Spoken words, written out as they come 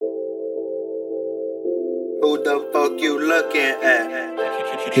Who the fuck you looking at?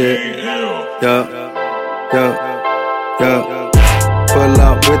 Yeah. Pull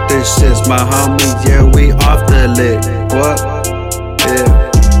up with the shits, my homies, yeah, we off the lick. What? Yeah.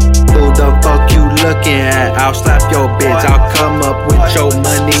 Who the fuck you looking at? I'll slap your bitch, I'll come up with your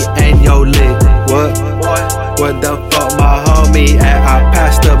money and your lick. What? Where the fuck my homie at? I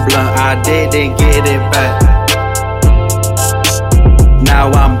passed the blunt, I didn't get it back.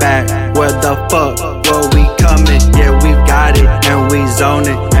 Now I'm back, where the fuck? Where we coming? Yeah, we got it, and we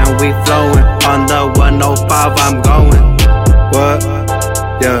zoning, and we flowing. On the 105, I'm going. What?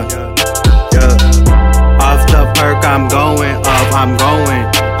 Yeah. Off the perk, I'm going up,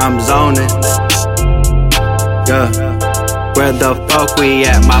 I'm zoning. Yeah. Where the fuck we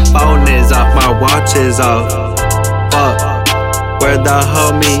at? My phone is off, my watch is off. Fuck. Where the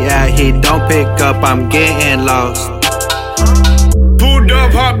homie at? He don't pick up, I'm getting lost. Pulled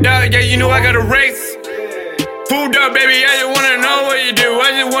up, hopped out, yeah, you know I got a race. Pulled up, baby, I just wanna know what you do.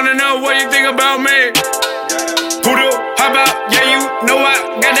 I just wanna know what you think about me. Pulled up, hop out, yeah, you know I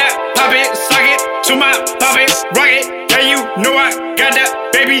got that. Pop it, suck it, to my pop it, rock it. Yeah, you know I got that.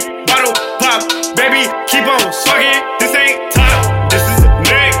 Baby, bottle pop, baby, keep on sucking. This ain't top, this is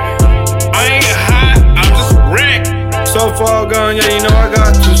neck. I ain't high, I'm just wrecked. So far gone, yeah, you know I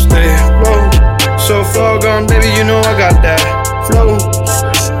got to stay low. So far gone, baby, you know I got that flow.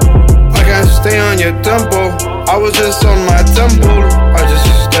 I can't stay on your tempo. I was just on my tempo. I just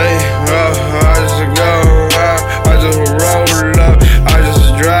stay up.